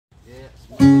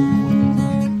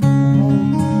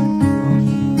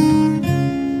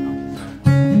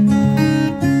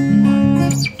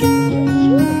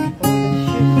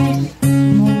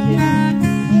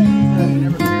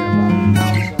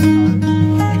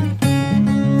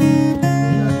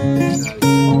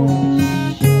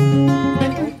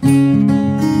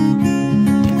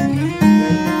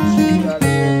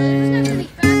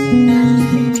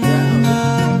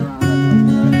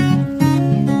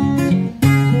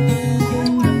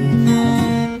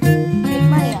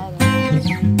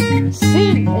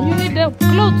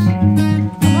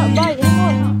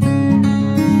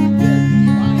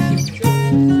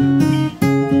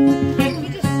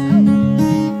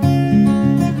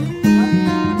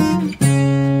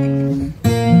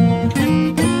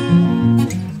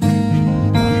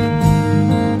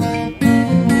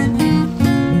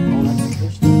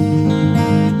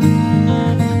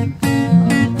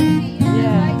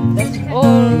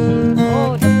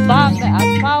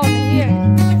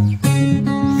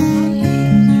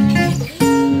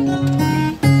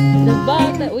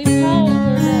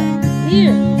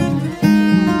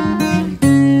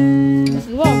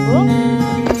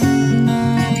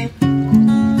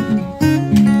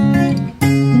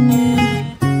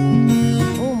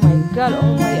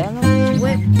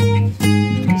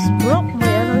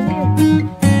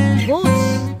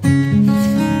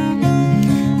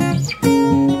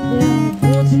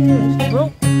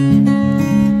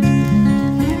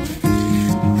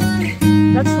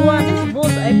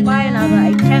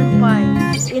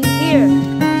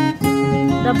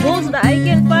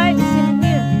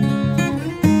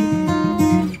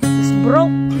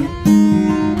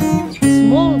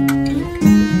Small.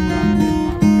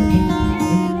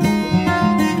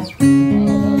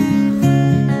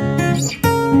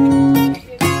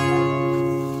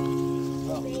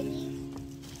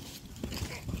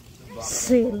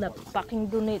 Sila fucking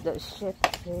donate that shit.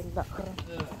 Sila. Come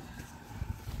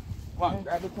on,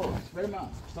 grab the clothes. Spread them out.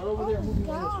 Start over there and move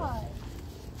them this way.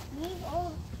 Leave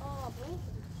all blankets.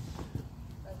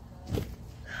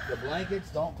 The blankets,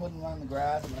 don't put them on the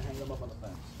grass. I'm gonna hang them up on the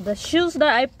fence. The shoes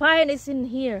that I find is in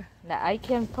here. That I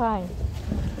can find.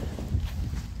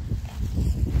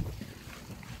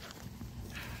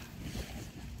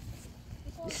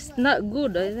 It's not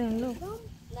good, I think. Look.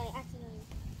 Like accidentally.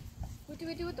 What do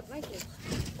we do with the blankets?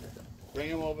 Bring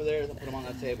them over there and put them on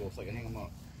that table so I can hang them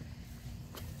up.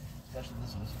 Especially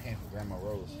this one. This came from Grandma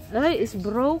Rose. Hey, it's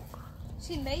broke.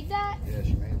 She made that? Yeah,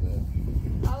 she made that.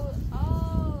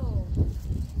 Oh.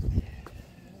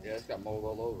 Yeah, it's got mold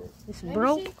all over it. It's Let me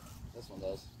broke. see. This one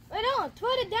does. Wait, don't.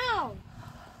 Put it down.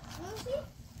 Let me see.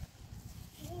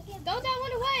 Throw that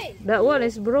one away. That one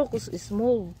is broke. It's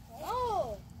mold.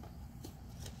 Oh.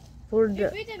 For If the.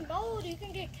 we did mold, you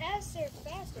can get cancer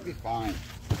faster. It'll be fine.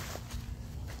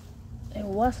 And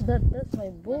what's that? That's my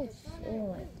boots. Oh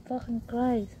my fucking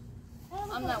Christ.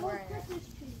 I'm not wearing it.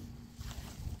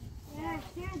 Yeah,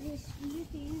 here, just you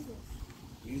can use it.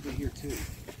 Use it here too.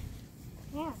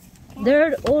 Yeah.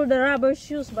 They're all the rubber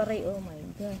shoes, but oh my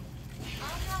god.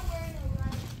 I'm not wearing it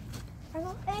right. Hey,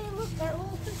 look, that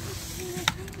little Christmas tree is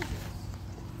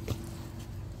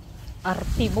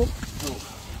Artibo. Move.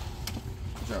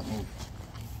 Good job, move.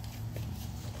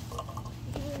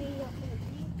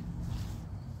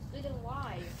 Look at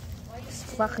why. It's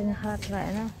fucking hot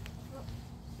right now.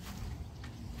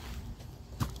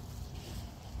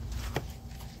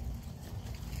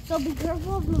 So be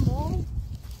careful of the mold.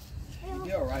 You'll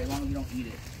be alright as long as you don't eat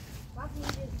it. What can you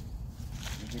do?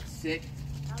 If you get sick,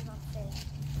 I was gonna say.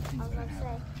 things I was gonna gonna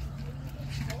happen.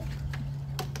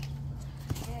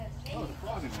 say. Oh, the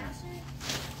frog in there.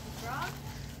 Frog?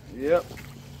 Yep.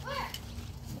 Where?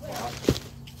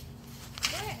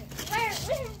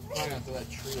 Probably gonna throw that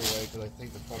tree away because I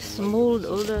think the fucking It's mold.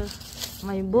 All the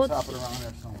my boots. Stop it around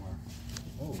there somewhere.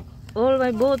 Oh, All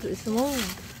my boots is mold.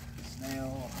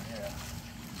 snail. Yeah.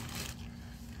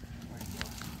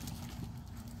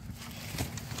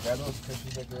 Grab those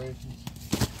Christmas decorations.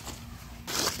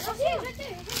 Oh, yeah, right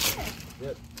there. Right there.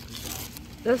 Yep.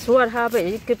 That's what happened.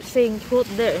 You keep saying put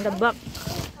there in the back.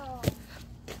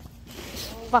 It's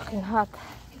fucking hot.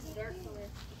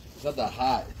 It's not that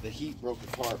hot. The heat broke the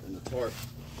tarp and the tarp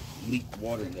leaked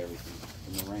water into everything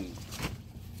in the rain.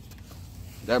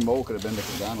 That mold could have been there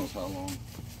for God knows how long.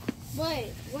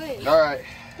 Wait. Alright.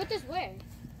 Put this where?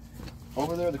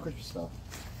 Over there, the Christmas stuff.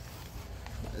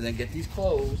 And then get these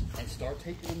clothes and start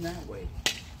taking them that way.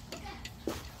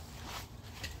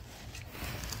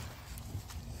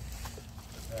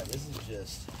 Alright, this is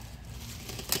just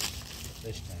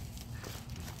fish tank.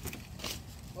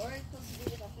 Or it's supposed to be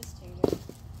with a fish tank.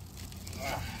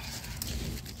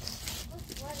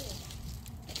 What's sweating?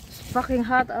 It's fucking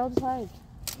hot outside.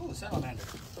 Ooh, salamander.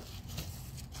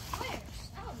 Where?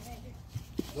 Salamander.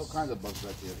 There's all kinds of bugs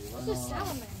back here. What's a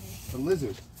salamander? The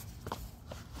lizard.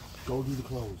 Go do the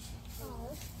clothes. Oh.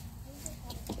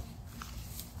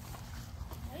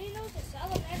 How do you know it's a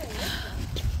salamander?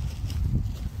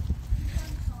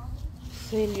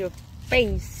 Feel your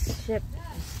face. Shit.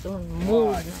 It's on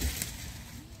mold. God.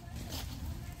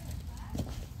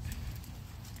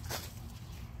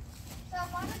 So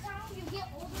by the time you get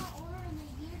older and older in the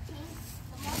year change,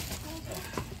 the month changes.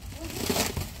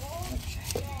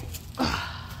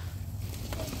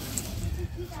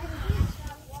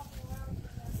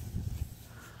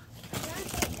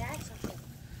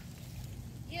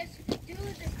 Yes, you can do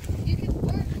it. You can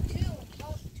work too.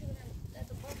 Talk to them at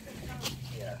the bus stop.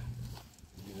 Yeah.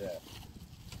 Do that.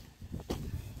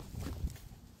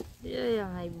 Yeah,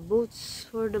 my boots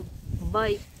for the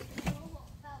bike.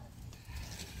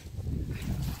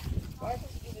 Why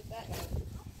don't you give it back?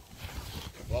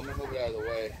 Well, I'm gonna move it out of the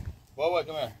way. Whoa,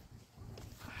 come here.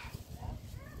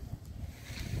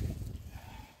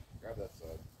 Grab that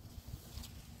side.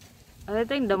 I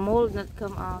think the mold not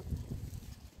come out.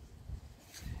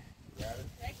 Grab it.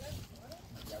 Grab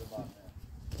the bottom there.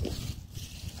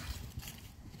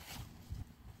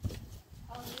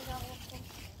 Oh, you got one thing.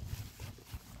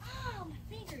 Oh, my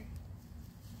finger.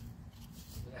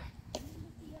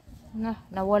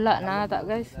 Nawala na ata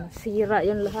guys. Nasira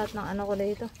yung lahat ng ano ko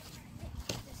dito.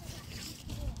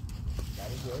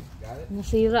 Got it good. Got it.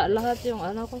 Nasira lahat yung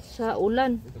ano ko sa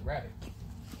ulan. With the rabbit.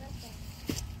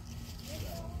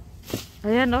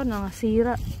 Ayan oh,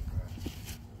 nasira.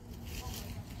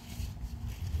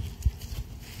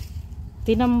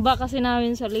 Tinamba kasi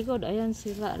namin sa likod. Ayan,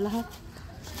 sira lahat.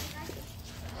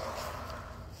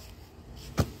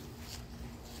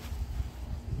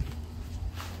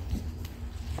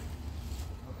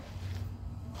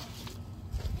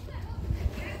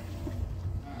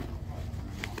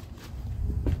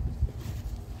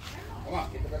 Come on,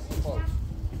 get the rest of the clothes.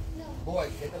 Boy,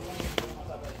 get the blanket on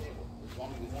top of the table. There's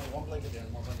only one blanket there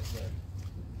and one blanket there.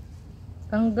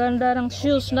 Ang ganda ng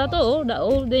shoes na to, oh. The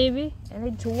Old Navy. I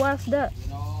need to wash that.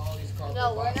 You know, all these cardboard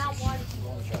No, we're not boxes one.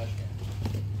 go in the trash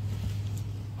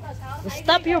can.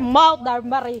 Stop your mouth,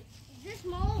 Darmari. Is this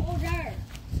mole or dirt?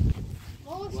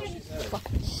 Mole What she said.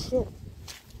 Shit.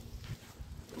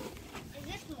 Is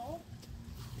this mole?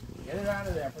 Get it out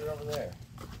of there. Put it over there.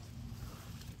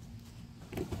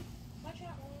 Watch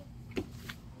out, mole.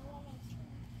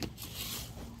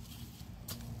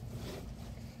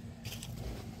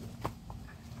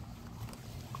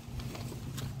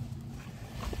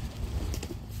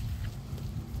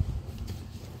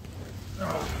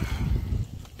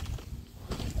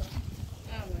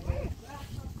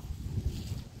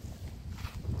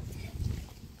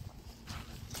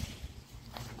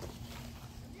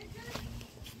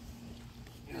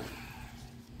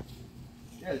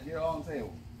 Yeah, get it all on the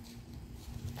table.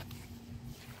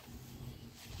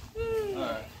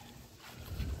 Alright.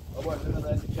 Oh, what? Isn't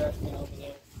that the trash can over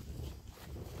there?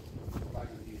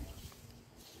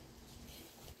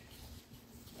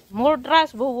 More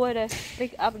trash, boy.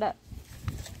 Pick up that.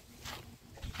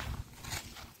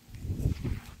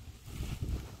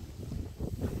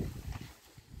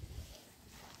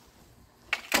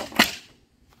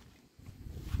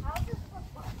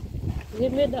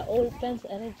 Give me the old pants.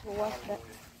 I need to wash that.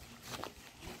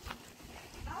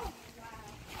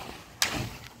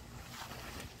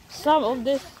 Some of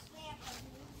this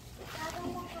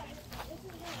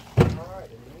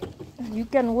you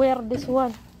can wear this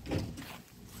one.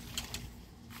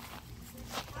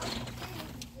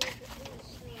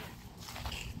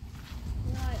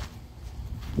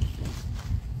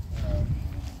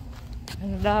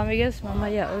 Ang dami guys,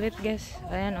 mamaya ulit guys.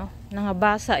 Ayan oh,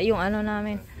 nangabasa yung ano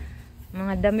namin.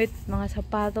 Mga damit, mga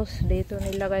sapatos dito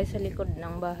nilagay sa likod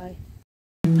ng bahay.